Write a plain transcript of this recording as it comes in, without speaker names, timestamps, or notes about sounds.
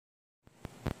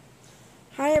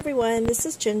Hi everyone, this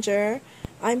is Ginger.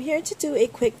 I'm here to do a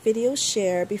quick video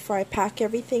share before I pack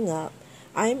everything up.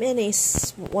 I'm in a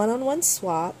one-on-one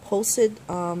swap hosted,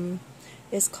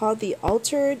 it's called the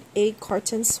Altered Egg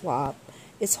Carton Swap.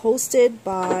 It's hosted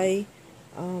by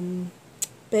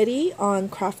Betty on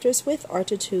Crafters with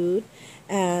Artitude,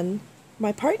 and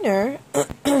my partner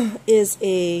is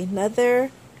another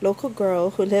local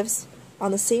girl who lives on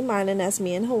the same island as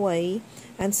me in Hawaii,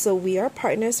 and so we are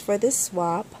partners for this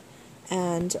swap.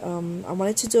 And I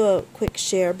wanted to do a quick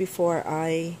share before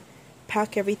I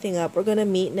pack everything up. We're going to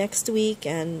meet next week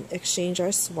and exchange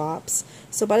our swaps.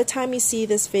 So by the time you see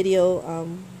this video,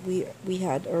 we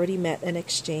had already met and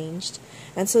exchanged.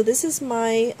 And so this is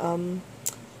my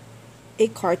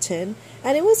egg carton.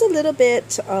 And it was a little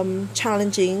bit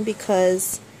challenging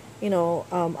because, you know,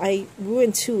 I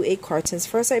ruined two egg cartons.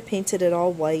 First I painted it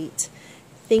all white,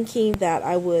 thinking that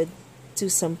I would do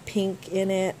some pink in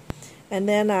it. And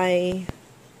then I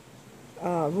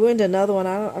ruined another one.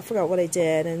 I forgot what I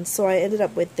did. And so I ended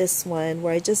up with this one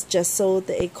where I just gessoed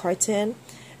the egg carton.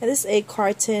 And this egg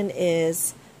carton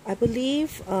is, I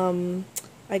believe,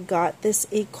 I got this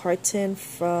egg carton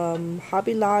from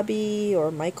Hobby Lobby or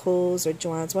Michael's or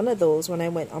Joann's, one of those, when I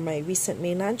went on my recent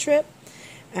mainland trip.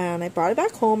 And I brought it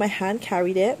back home. I hand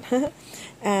carried it.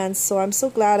 And so I'm so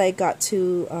glad I got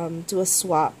to do a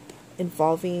swap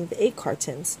involving the egg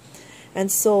cartons. And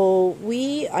so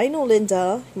I know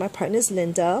Linda, my partner is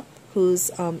Linda, who's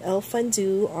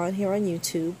lfundoo on here on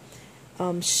YouTube.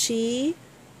 She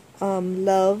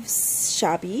loves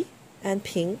shabby and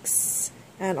pinks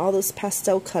and all those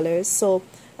pastel colors. So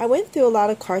I went through a lot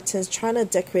of cartons trying to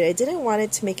decorate. I didn't want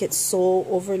it to make it so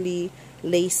overly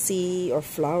lacy or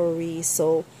flowery.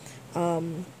 So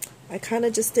I kind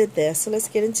of just did this. So let's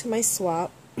get into my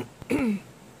swap.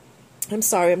 I'm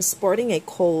sorry, I'm sporting a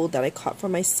cold that I caught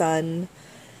from my son,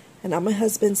 and now my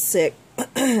husband's sick,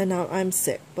 and now I'm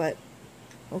sick, but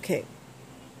okay.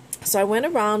 So I went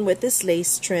around with this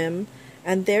lace trim,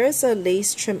 and there's a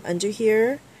lace trim under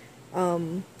here,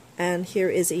 and here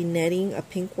is a netting, a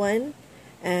pink one,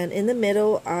 and in the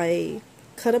middle I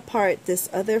cut apart this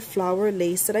other flower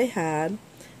lace that I had,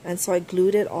 and so I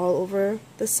glued it all over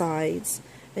the sides,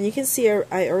 and you can see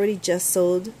I already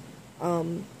gessoed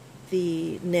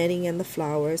the netting and the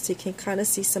flowers, so you can kind of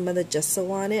see some of the gesso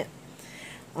on it.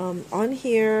 On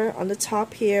here, on the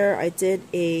top here, I did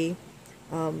a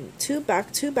two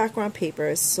background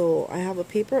papers. So I have a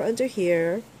paper under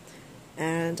here,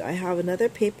 and I have another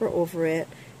paper over it,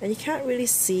 and you can't really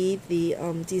see the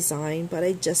design, but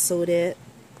I gessoed it.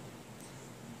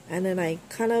 And then I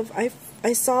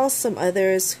saw some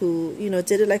others who, you know,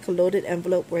 did it like a loaded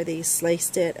envelope where they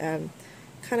sliced it and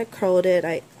kind of curled it.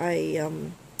 I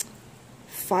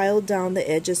filed down the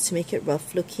edges to make it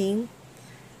rough looking.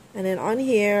 And then on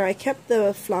here I kept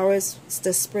the flowers,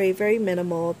 the spray, very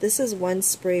minimal. This is one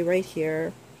spray right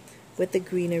here with the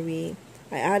greenery.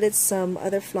 I added some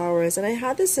other flowers, and I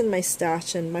had this in my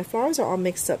stash, and my flowers are all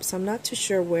mixed up, so I'm not too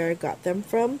sure where I got them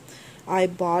from. I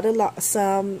bought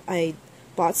I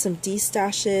bought some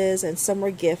destashes, and some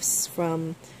were gifts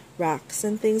from racks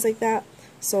and things like that.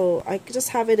 So I just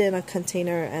have it in a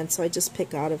container, and so I just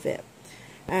pick out of it.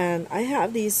 And I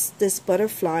have this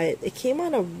butterfly. It came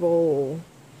on a roll.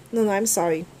 No, I'm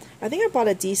sorry. I think I bought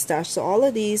a D-stash. So all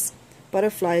of these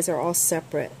butterflies are all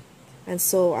separate. And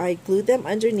so I glued them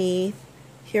underneath.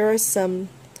 Here are some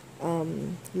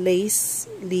lace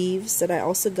leaves that I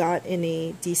also got in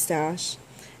a D-stash.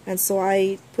 And so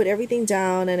I put everything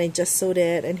down and I just sewed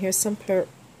it. And here's some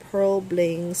pearl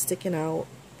bling sticking out.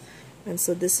 And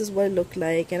so this is what it looked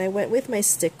like. And I went with my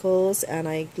stickles and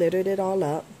I glittered it all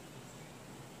up.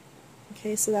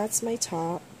 Okay, so that's my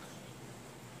top.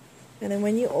 And then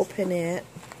when you open it,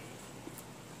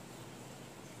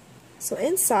 so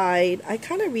inside, I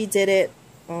kind of redid it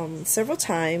several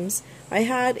times. I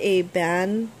had a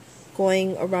band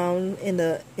going around in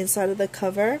the inside of the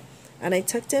cover, and I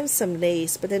tucked in some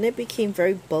lace, but then it became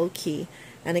very bulky,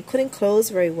 and it couldn't close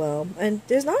very well. And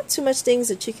there's not too much things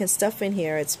that you can stuff in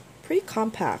here. It's pretty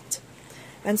compact.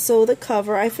 And so the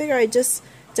cover, I figure I just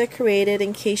decorated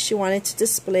in case you wanted to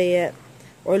display it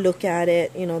or look at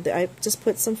it. You know, I just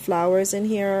put some flowers in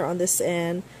here on this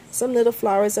end, some little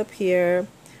flowers up here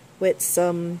with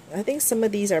some, I think some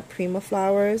of these are Prima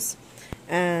flowers,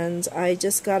 and I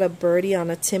just got a birdie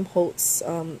on a Tim Holtz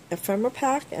ephemera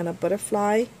pack and a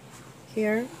butterfly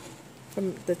here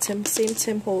from the same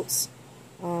Tim Holtz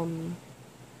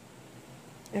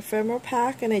ephemera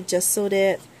pack, and I just sewed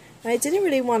it. And I didn't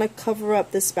really want to cover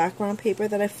up this background paper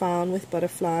that I found with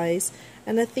butterflies,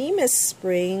 and the theme is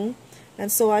spring,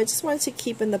 and so I just wanted to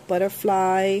keep in the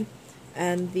butterfly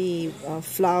and the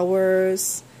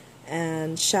flowers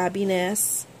and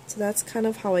shabbiness. So that's kind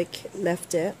of how I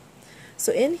left it.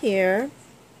 So in here,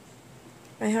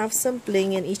 I have some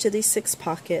bling in each of these 6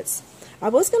 pockets. I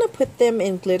was going to put them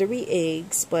in glittery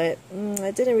eggs, but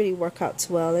it didn't really work out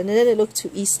too well. And then it looked too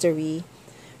Eastery.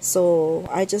 So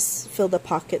I just filled the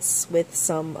pockets with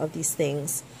some of these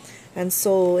things. And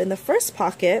so in the first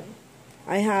pocket,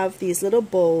 I have these little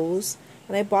bows.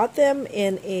 And I bought them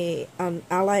in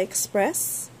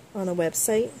AliExpress on a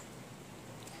website.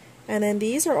 And then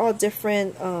these are all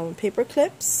different paper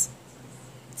clips.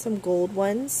 Some gold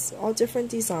ones, all different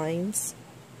designs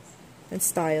and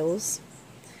styles.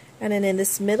 And then in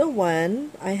this middle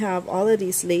one, I have all of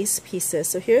these lace pieces.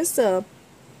 So here's the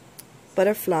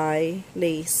butterfly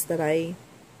lace that I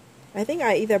think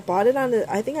I either bought it on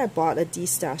I think I bought a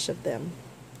D-stash of them.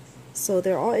 So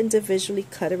they're all individually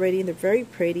cut already, and they're very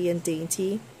pretty and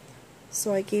dainty.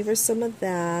 So I gave her some of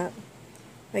that.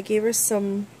 I gave her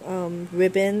some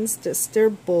ribbons, they're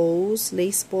bows,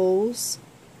 lace bows.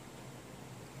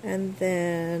 And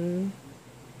then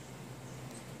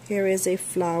here is a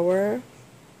flower.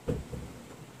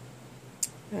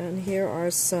 And here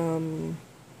are some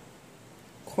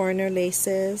corner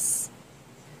laces.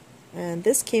 And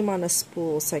this came on a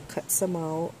spool, so I cut some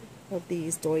out of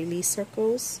these doily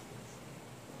circles.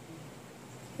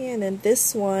 And then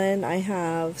this one, I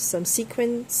have some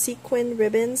sequin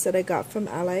ribbons that I got from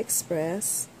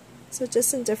AliExpress. So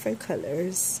just in different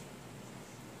colors.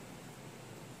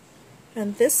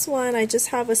 And this one, I just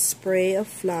have a spray of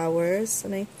flowers.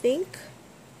 And I think,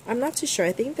 I'm not too sure,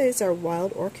 I think these are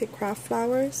wild orchid craft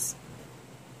flowers.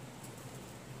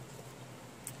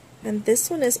 And this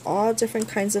one is all different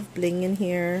kinds of bling in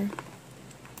here.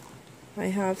 I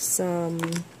have some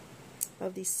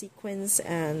of these sequins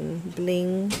and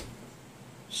bling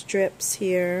strips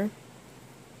here.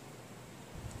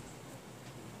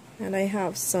 And I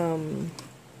have some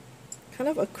kind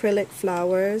of acrylic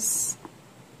flowers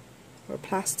or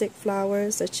plastic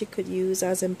flowers that you could use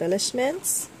as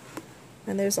embellishments.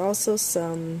 And there's also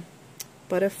some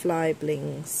butterfly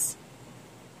blings.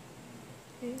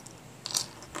 Okay.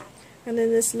 And in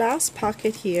this last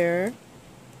pocket here,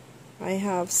 I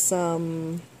have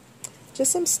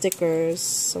just some stickers,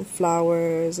 some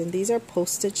flowers, and these are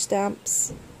postage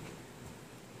stamps.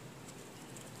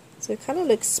 So it kind of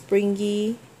looks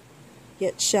springy,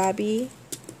 yet shabby.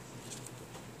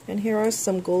 And here are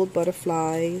some gold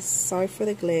butterflies, sorry for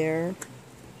the glare,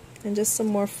 and just some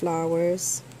more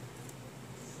flowers.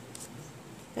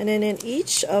 And then in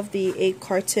each of the 8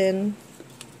 carton,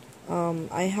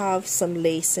 I have some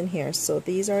lace in here. So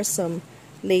these are some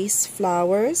lace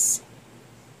flowers.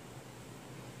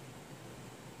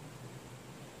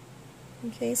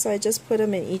 Okay, so I just put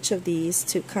them in each of these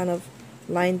to kind of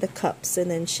line the cups, and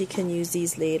then she can use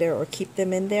these later or keep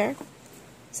them in there.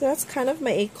 So that's kind of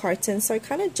my 8 cartons. So I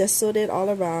kind of gessoed it all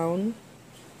around.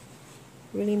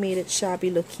 Really made it shabby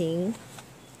looking.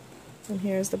 And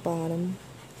here's the bottom.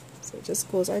 So it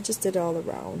just goes, I just did it all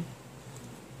around.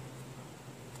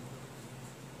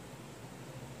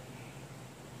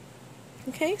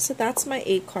 Okay, so that's my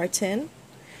 8 carton.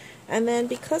 And then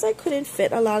because I couldn't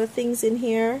fit a lot of things in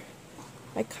here,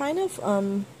 I kind of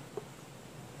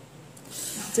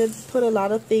did put a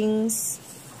lot of things.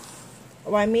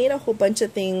 Well, I made a whole bunch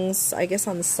of things, I guess,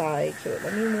 on the side. Okay,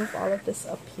 let me move all of this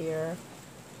up here.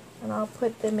 And I'll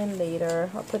put them in later.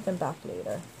 I'll put them back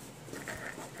later.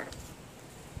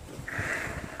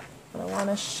 But I want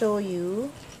to show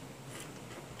you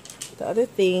the other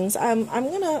things. I'm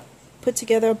going to put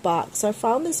together a box. So I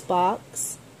found this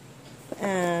box,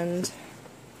 and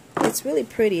it's really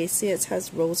pretty. You see it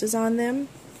has roses on them.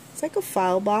 It's like a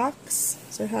file box.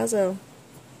 So it has a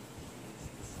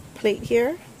plate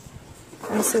here.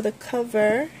 And so the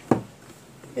cover,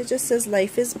 it just says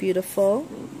 "Life is Beautiful."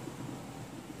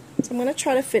 So I'm going to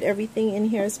try to fit everything in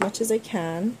here as much as I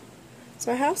can.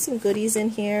 So I have some goodies in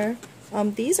here.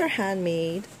 These are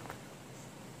handmade.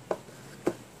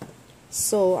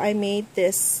 So I made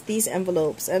these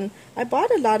envelopes, and I bought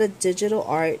a lot of digital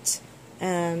art,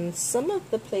 and some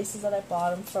of the places that I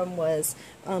bought them from was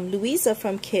Louisa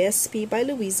from KSP by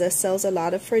Louisa sells a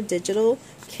lot of her digital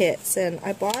kits, and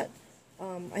I bought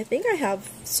I think I have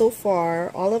so far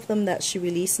all of them that she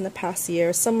released in the past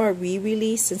year. Some are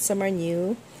re-released and some are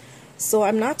new, so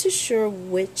I'm not too sure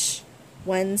which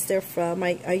ones they're from.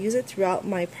 I use it throughout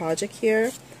my project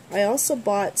here. I also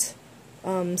bought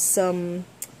some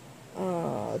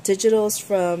digitals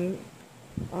from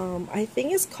I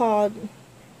think it's called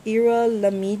Ira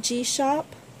Lamiji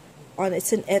shop.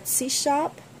 It's an Etsy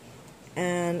shop,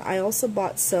 and I also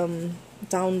bought some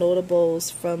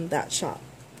downloadables from that shop.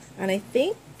 And I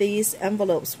think these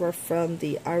envelopes were from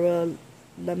the Ira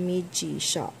Lamiji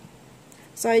shop.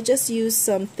 So I just used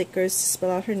some thickers to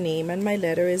spell out her name, and my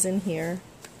letter is in here.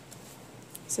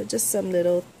 So just some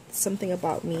little something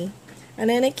about me. And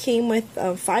then it came with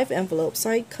 5 envelopes, so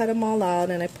I cut them all out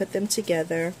and I put them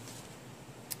together.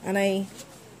 And I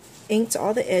inked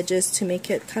all the edges to make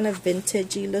it kind of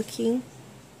vintagey looking.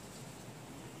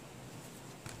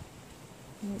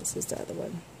 And this is the other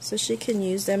one. So she can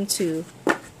use them to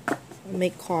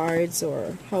make cards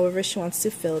or however she wants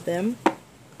to fill them.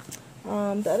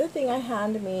 The other thing I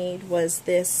handmade was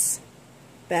this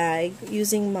bag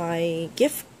using my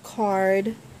gift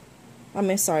card.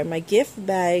 My gift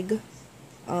bag.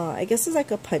 I guess it's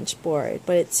like a punch board,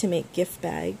 but it's to make gift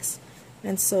bags.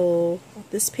 And so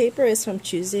this paper is from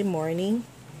Tuesday morning.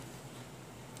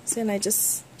 So and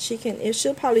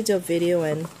she'll probably do a video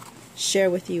and share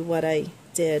with you what I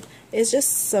did. It's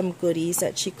just some goodies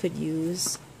that she could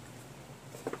use.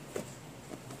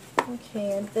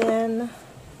 Okay, and then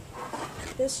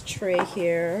this tray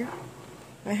here,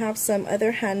 I have some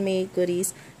other handmade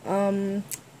goodies.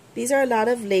 These are a lot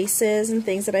of laces and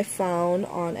things that I found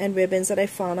and ribbons that I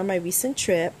found on my recent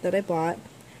trip that I bought.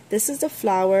 This is the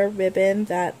flower ribbon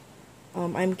that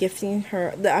I'm gifting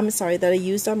her. That I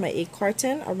used on my egg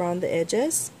carton around the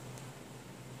edges.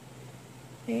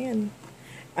 And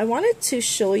I wanted to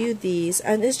show you these,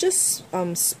 and it's just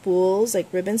spools,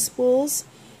 like ribbon spools.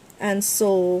 And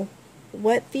so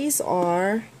what these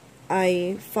are,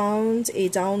 I found a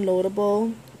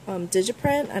downloadable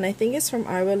digiprint, and I think it's from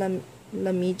Ira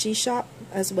Lamiji shop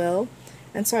as well.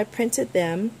 And so I printed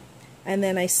them, and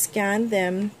then I scanned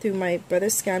them through my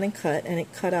brother's scan and cut, and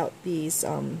it cut out these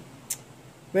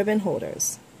ribbon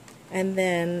holders. And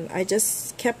then I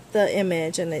just kept the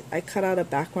image, and I cut out a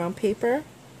background paper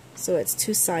so it's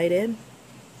two-sided.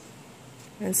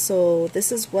 And so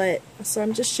this is so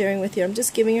I'm just sharing with you. I'm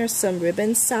just giving her some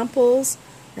ribbon samples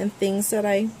and things that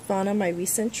I found on my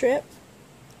recent trip.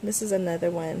 This is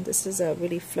another one. This is a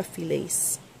really fluffy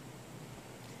lace.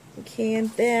 Okay, and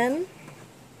then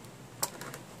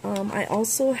I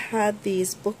also had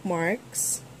these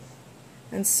bookmarks,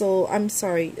 and so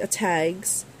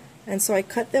tags, and so I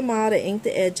cut them out. I inked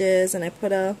the edges, and I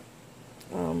put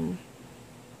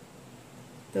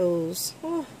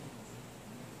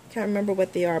can't remember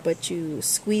what they are, but you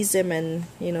squeeze them and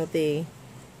they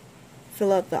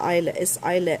fill out the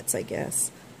eyelets, I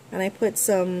guess. And I put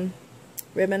some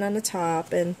ribbon on the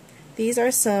top, and these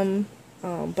are some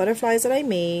butterflies that I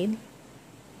made,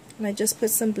 and I just put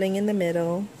some bling in the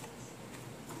middle.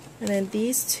 And then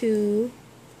these two,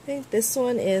 I think this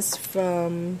one is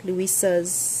from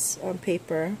Louisa's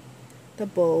paper, the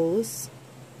bows.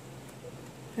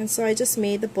 And so I just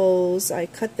made the bows. I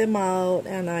cut them out,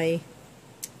 and I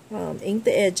inked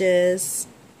the edges,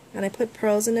 and I put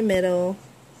pearls in the middle,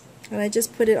 and I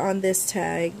just put it on this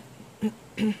tag.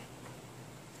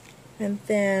 And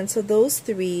then so those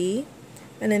 3.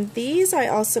 And then these I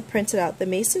also printed out. The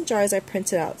mason jars I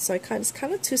printed out. So it's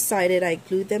kind of two-sided. I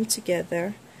glued them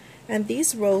together. And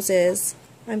these roses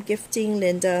I'm gifting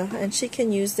Linda, and she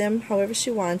can use them however she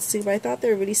wants to. But I thought they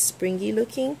were really springy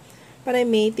looking. But I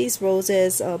made these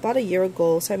roses about a year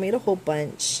ago, so I made a whole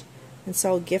bunch. And so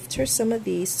I'll gift her some of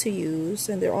these to use,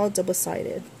 and they're all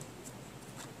double-sided.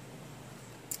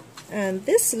 And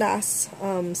this last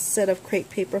set of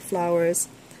crepe paper flowers,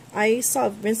 I saw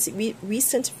a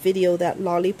recent video that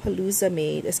Lollipalooza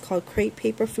made. It's called Crepe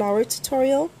Paper Flower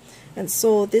Tutorial. And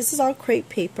so this is all crepe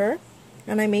paper,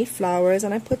 and I made flowers,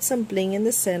 and I put some bling in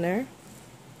the center.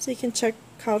 So you can check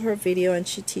out her video, and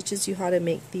she teaches you how to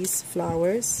make these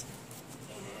flowers.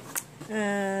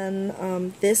 And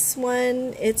this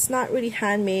one, it's not really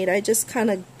handmade. I just kind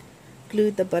of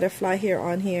glued the butterfly here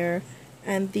on here.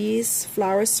 And these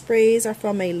flower sprays are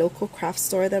from a local craft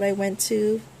store that I went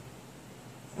to,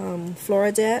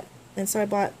 Floradet, and so I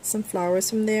bought some flowers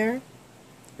from there.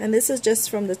 And this is just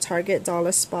from the Target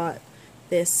dollar spot,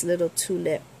 this little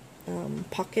tulip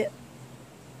pocket.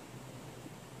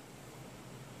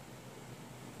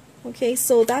 Okay,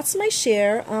 so that's my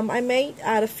share. I might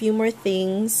add a few more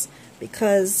things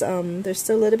because there's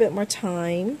still a little bit more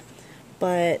time,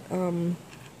 but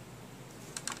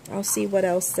I'll see what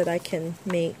else that I can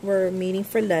make. We're meeting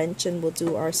for lunch, and we'll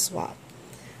do our swap.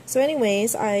 So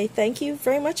anyways, I thank you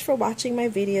very much for watching my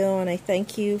video, and I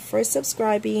thank you for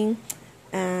subscribing,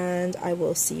 and I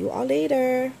will see you all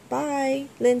later. Bye.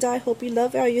 Linda, I hope you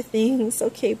love all your things.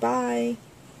 Okay, bye.